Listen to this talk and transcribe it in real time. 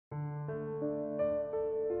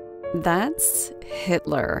That's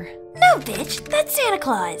Hitler. No, bitch, that's Santa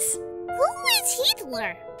Claus. Who is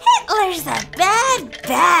Hitler? Hitler's a bad,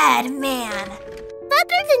 bad man.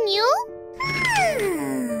 Better than you?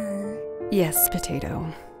 Yes, Potato.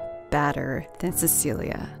 Badder than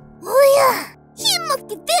Cecilia. Oh yeah, he must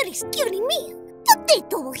be very scary man.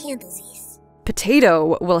 Potato will handle this.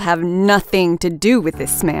 Potato will have nothing to do with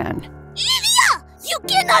this man. Ilya! You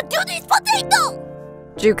cannot do this, Potato!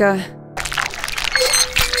 Juka.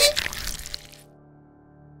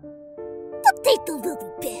 Potato will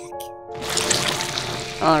be back.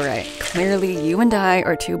 Alright, clearly you and I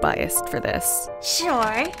are too biased for this.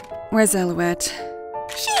 Sure. Where's Alouette?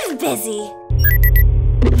 She's busy.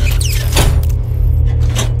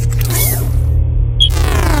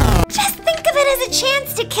 Just think of it as a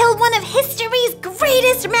chance to kill one of history's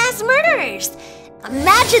greatest mass murderers.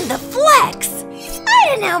 Imagine the flex. I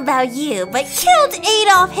don't know about you, but killed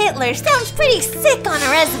Adolf Hitler sounds pretty sick on a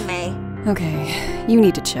resume. Okay, you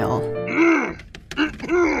need to chill.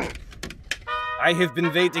 I have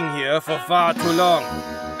been waiting here for far too long.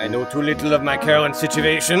 I know too little of my current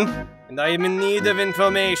situation, and I am in need of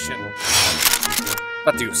information.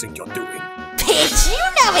 What do you think you're doing? Bitch, you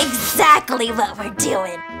know exactly what we're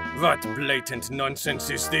doing. What blatant nonsense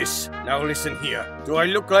is this? Now listen here. Do I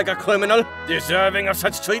look like a criminal, deserving of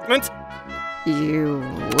such treatment? You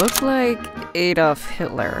look like Adolf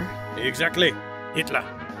Hitler. Exactly. Hitler.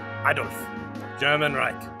 Adolf. German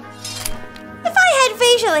Reich. If I had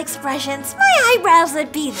facial expressions, my eyebrows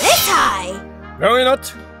would be this high. Worry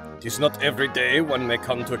not. It is not every day one may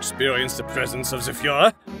come to experience the presence of the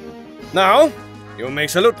Führer. Now, you may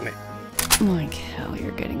salute me. Like hell,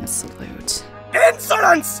 you're getting a salute.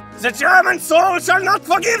 Insolence! The German soul shall not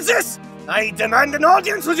forgive this! I demand an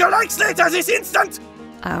audience with your Reichsleiter this instant!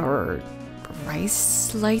 Our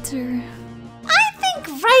Reisleiter? I think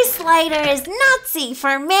Reisleiter is Nazi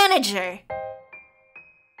for manager.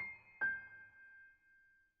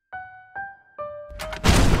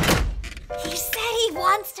 He said he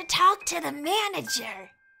wants to talk to the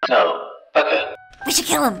manager. Oh, okay. We should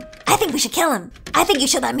kill him. I think we should kill him. I think you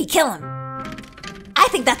should let me kill him. I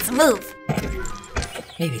think that's the move.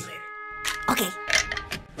 Maybe later. Okay.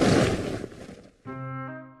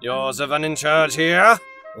 You're the one in charge here?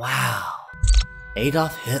 Wow.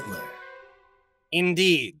 Adolf Hitler.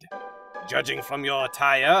 Indeed. Judging from your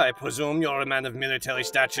attire, I presume you're a man of military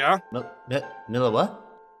stature. Mila what?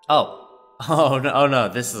 Oh no,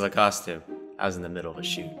 this is a costume. I was in the middle of a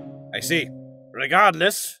shoot. I see.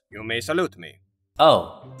 Regardless, you may salute me.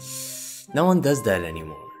 Oh, no one does that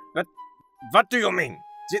anymore. What do you mean?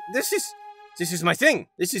 This is my thing.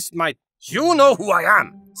 This is my... You know who I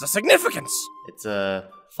am. The significance. It's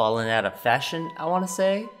fallen out of fashion, I want to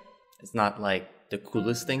say. It's not like the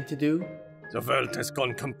coolest thing to do. The world has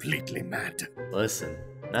gone completely mad. Listen,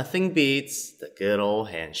 nothing beats the good old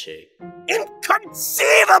handshake.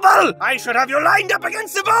 Inconceivable! I should have you lined up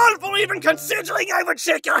against the wall for even considering I would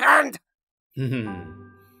shake your hand!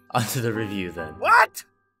 On to the review then. What?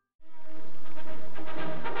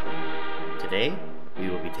 Today, we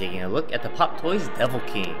will be taking a look at the POPTOYS Devil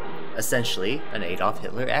King, essentially an Adolf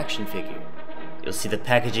Hitler action figure. You'll see the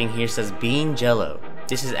packaging here says Bean Jello.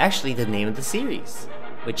 This is actually the name of the series,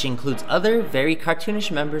 which includes other very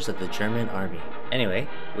cartoonish members of the German army. Anyway,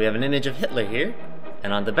 we have an image of Hitler here,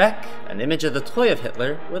 and on the back, an image of the toy of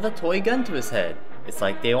Hitler with a toy gun to his head. It's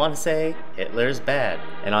like they want to say, Hitler's bad.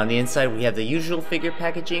 And on the inside we have the usual figure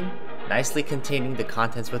packaging, nicely containing the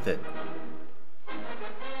contents within.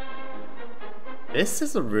 This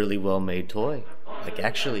is a really well made toy. Like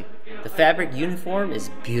actually. The fabric uniform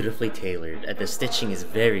is beautifully tailored and the stitching is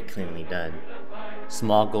very cleanly done.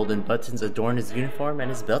 Small golden buttons adorn his uniform and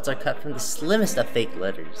his belts are cut from the slimmest of fake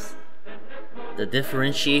letters. The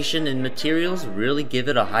differentiation in materials really give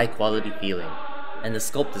it a high quality feeling, and the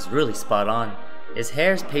sculpt is really spot on. His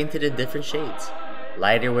hair is painted in different shades,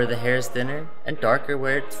 lighter where the hair is thinner and darker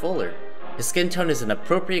where it's fuller. His skin tone is an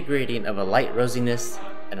appropriate gradient of a light rosiness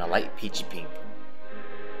and a light peachy pink.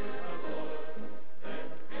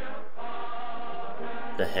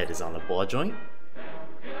 The head is on a ball joint.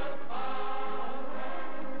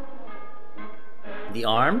 The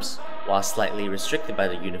arms, while slightly restricted by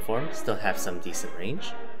the uniform, still have some decent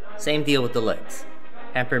range. Same deal with the legs.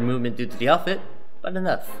 Hampered movement due to the outfit, but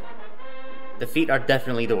enough. The feet are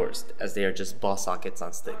definitely the worst, as they are just ball sockets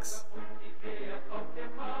on sticks.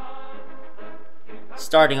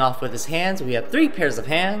 Starting off with his hands, we have 3 pairs of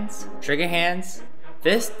hands, trigger hands,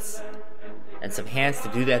 fists, and some hands to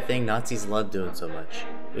do that thing Nazis love doing so much.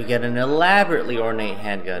 We get an elaborately ornate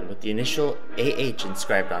handgun with the initial AH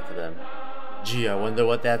inscribed onto them. Gee, I wonder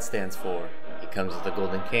what that stands for. It comes with a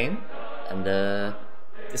golden cane and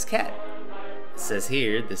this cat. It says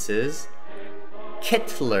here, this is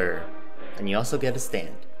Hitler. And you also get a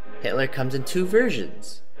stand. Hitler comes in 2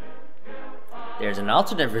 versions. There's an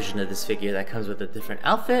alternate version of this figure that comes with a different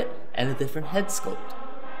outfit and a different head sculpt.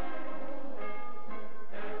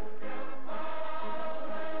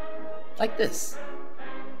 Like this.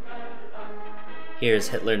 Here's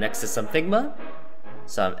Hitler next to some Figma,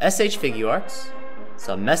 some SH Figure Arts,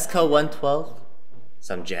 some Mezco 112,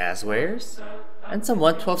 some jazz wares, and some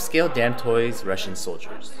 1/12 scale Damn Toys Russian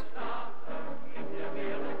soldiers.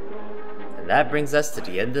 And that brings us to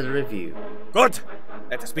the end of the review. Good!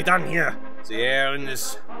 Let us be done here. The air in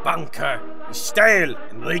this bunker is stale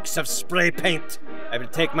and reeks of spray paint. I will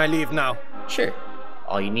take my leave now. Sure,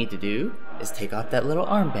 all you need to do is take off that little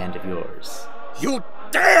armband of yours. You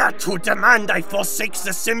dare to demand I forsake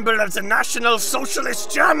the symbol of the National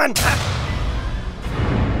Socialist German?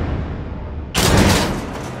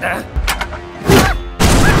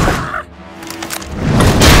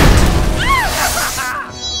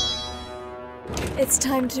 It's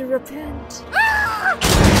time to repent.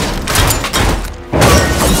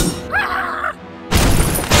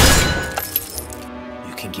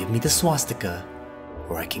 You can give me the swastika,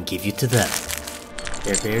 or I can give you to them.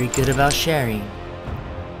 They're very good about sharing,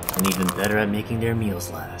 and even better at making their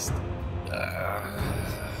meals last.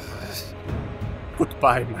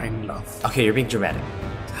 Goodbye, mein love. Okay, you're being dramatic.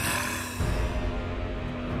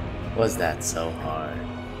 Was that so hard?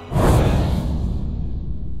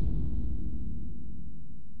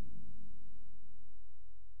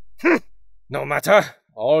 No matter.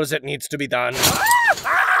 All that needs to be done.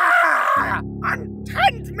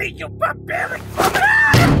 Untend me, you barbaric!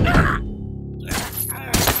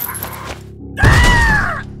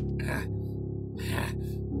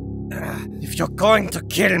 If you're going to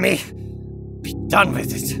kill me, be done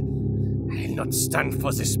with it. I'll not stand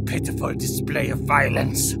for this pitiful display of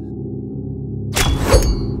violence.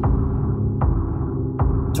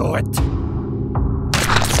 Do it.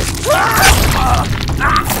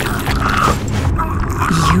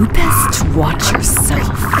 You best watch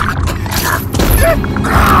yourself.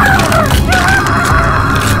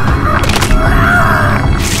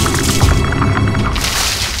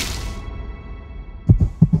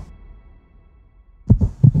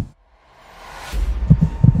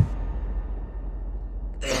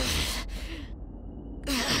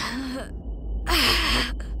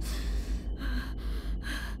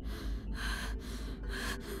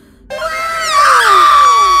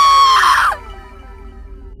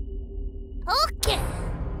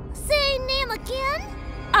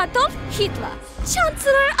 Adolf Hitler,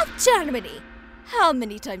 Chancellor of Germany. How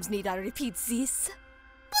many times need I repeat this?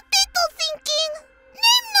 Potato thinking?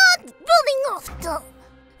 Name not rolling off tongue.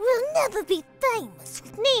 We'll never be famous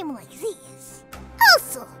with name like this.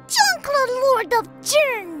 Also, Chancla, Lord of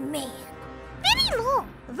Germ Man. Very long.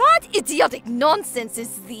 What idiotic nonsense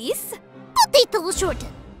is this? Potato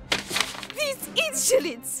shorten. These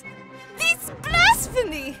insolence! This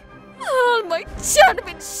blasphemy! Oh, my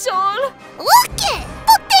German soul! Okay,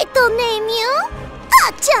 potato name you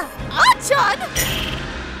Achan. Achan!